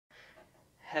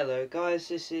Hello guys,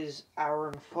 this is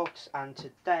Aaron Fox, and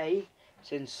today,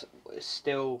 since we're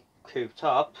still cooped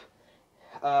up,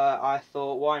 I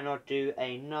thought why not do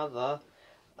another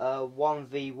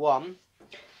 1v1,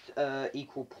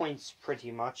 equal points pretty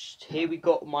much. Here we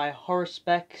got my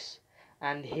haruspex,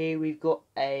 and here we've got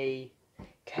a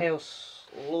Chaos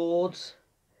Lord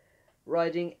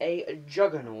riding a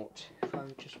juggernaut. If I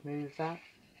just move that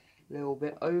a little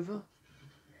bit over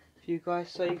for you guys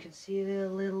so you can see it a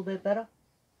little bit better.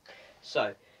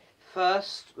 So,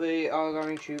 first we are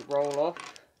going to roll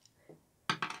off.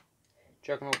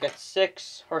 Juggernaut gets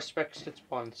 6, hauruspex gets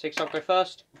 1. 6 I'll go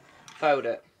first. Failed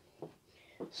it.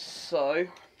 So,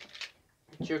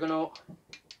 Juggernaut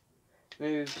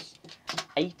moves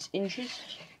 8 inches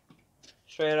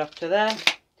straight up to there.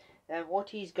 Then what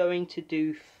he's going to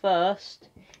do first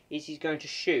is he's going to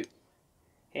shoot.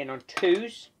 In on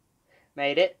 2s.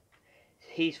 Made it.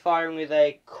 He's firing with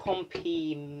a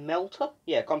compy melter.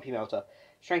 Yeah, compy melter.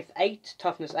 Strength 8,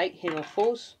 toughness 8, hitting on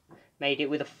 4s. Made it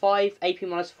with a 5, AP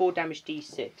minus 4 damage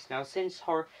D6. Now, since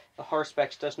the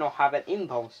hauruspex does not have an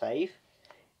invuln save,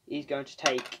 he's going to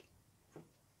take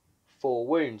 4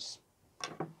 wounds.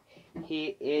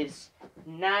 He is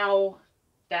now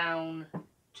down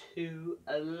to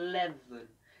 11.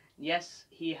 Yes,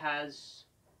 he has...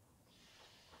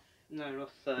 No,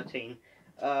 not 13.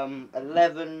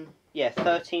 11... Yeah,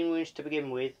 13 wounds to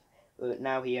begin with, but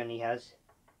now he only has...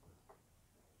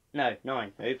 No,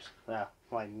 9. Oops. Ah,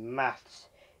 my maths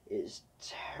is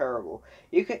terrible.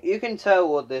 You can tell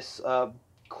what this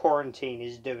quarantine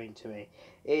is doing to me.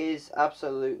 It is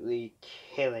absolutely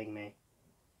killing me.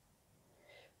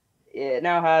 It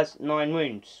now has 9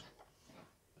 wounds.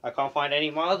 I can't find any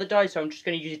of my other dice, so I'm just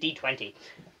going to use a D20.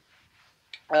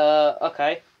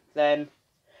 Okay, then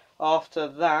after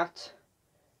that,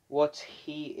 what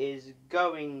he is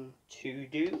going to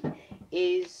do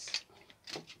is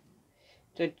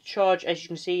to charge. As you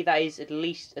can see, that is at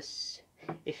least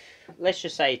a, let's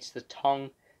just say it's the tongue,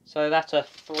 so that's a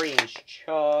 3-inch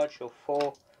charge, or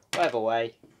 4, whatever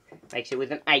way, makes it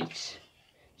with an 8,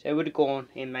 so it would have gone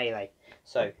in melee.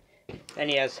 So then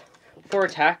he has 4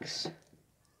 attacks,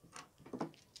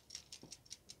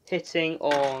 hitting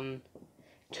on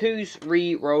 2s,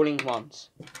 re-rolling 1s.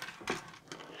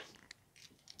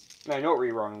 No, not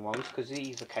re-rolling 1s, because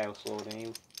he's a Chaos Lord and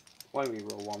he won't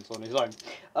re-roll 1s on his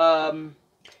own.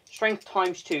 Strength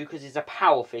times 2, because it's a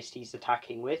power fist he's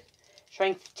attacking with.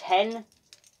 Strength 10,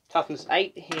 toughness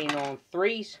 8, hitting on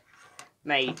 3s.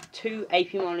 Made 2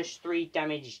 AP minus 3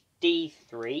 damage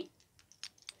D3.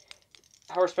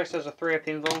 hauruspex has a 3-up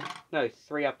invuln. No,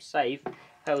 3-up save.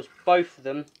 Fails both of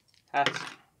them at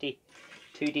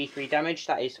 2d3 damage.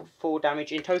 That is 4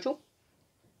 damage in total.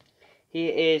 He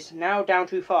is now down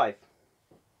to 5.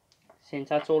 Since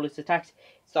that's all his attacks,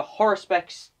 it's the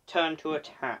hauruspex turn to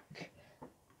attack.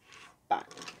 Back.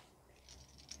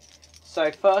 So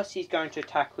first he's going to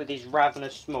attack with his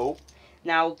Ravenous Maul.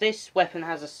 Now this weapon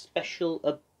has a special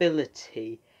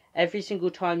ability. Every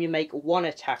single time you make one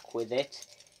attack with it,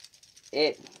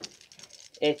 it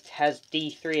has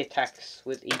D3 attacks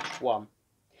with each one.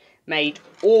 Made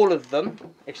all of them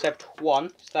except 1,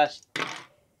 so that's...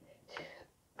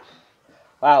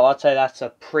 Wow, I'd say that's a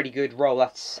pretty good roll.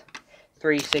 That's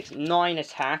 3, 6, 9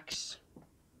 attacks.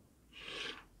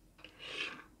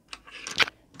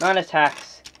 9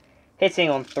 attacks,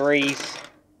 hitting on 3s.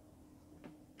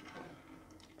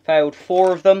 Failed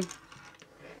 4 of them.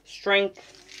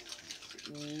 Strength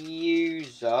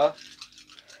user.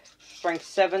 Strength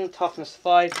 7, toughness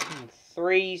 5,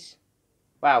 3s.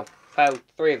 Wow, failed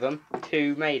 3 of them.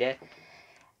 2 made it.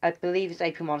 I believe it's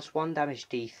AP minus 1 damage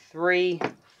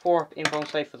D3. 4-up invuln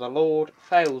save for the Lord.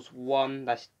 Fails 1,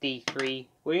 that's D3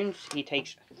 wounds. He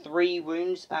takes 3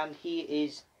 wounds and he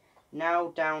is now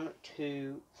down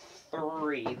to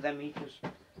 3. Let me just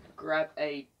grab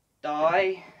a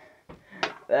die.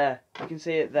 There, you can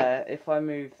see it there. If I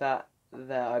move that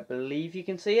there, I believe you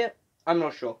can see it. I'm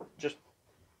not sure. Just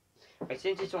wait,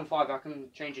 since it's on 5, I can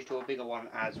change it to a bigger one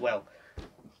as well.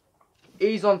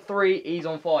 He's on 3, he's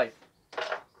on 5.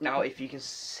 Now, if you can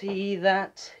see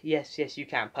that, yes, you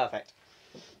can, perfect.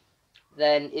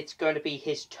 Then it's going to be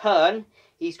his turn.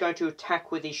 He's going to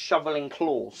attack with his shoveling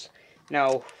claws.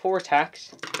 Now, 4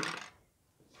 attacks.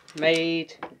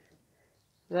 Made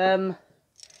them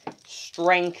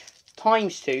strength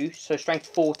times 2, so strength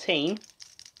 14.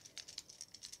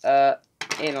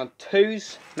 In on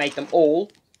 2s, made them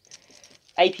all.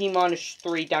 AP minus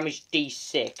 3 damage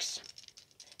D6.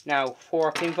 Now,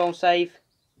 4-up invuln save.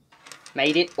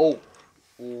 Made it all.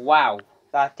 Wow,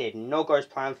 that did not go as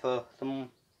planned for the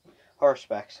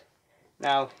hauruspex.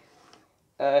 Now,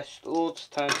 Lord's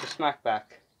turn to smack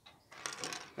back.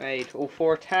 Made all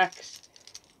 4 attacks.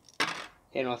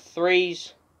 In on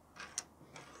 3s.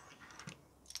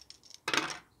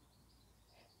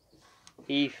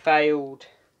 He failed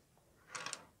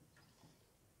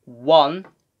 1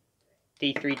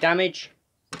 D3 damage.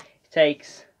 He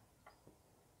takes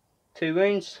 2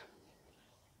 wounds.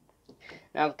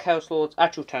 Now the Chaos Lord's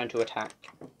actual turn to attack.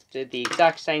 Did the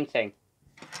exact same thing.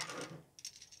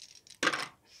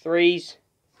 3s.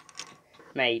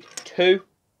 Made 2.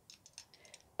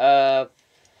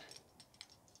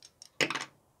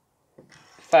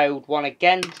 Failed 1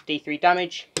 again. D3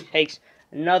 damage. Takes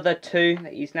another 2.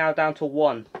 He's now down to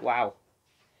 1. Wow.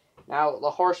 Now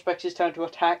the Hauruspex turn to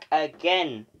attack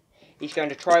again. He's going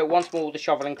to try it once more with the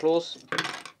Shoveling Claws.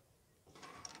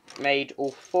 Made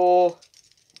all 4.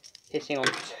 Hitting on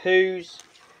 2s.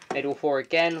 Made all 4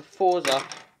 again. 4s up.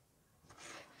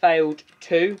 Failed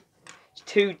 2. It's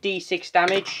 2d6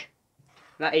 damage.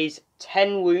 That is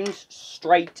 10 wounds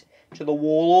straight to the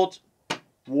Warlord.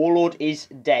 Warlord is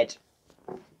dead.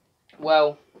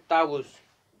 Well, that was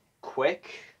quick.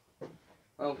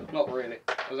 Well, not really.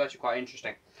 It was actually quite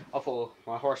interesting. I thought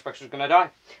my Hauruspex was going to die.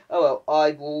 Oh well,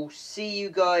 I will see you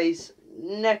guys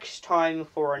next time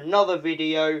for another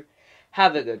video.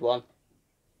 Have a good one.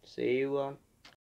 See you on.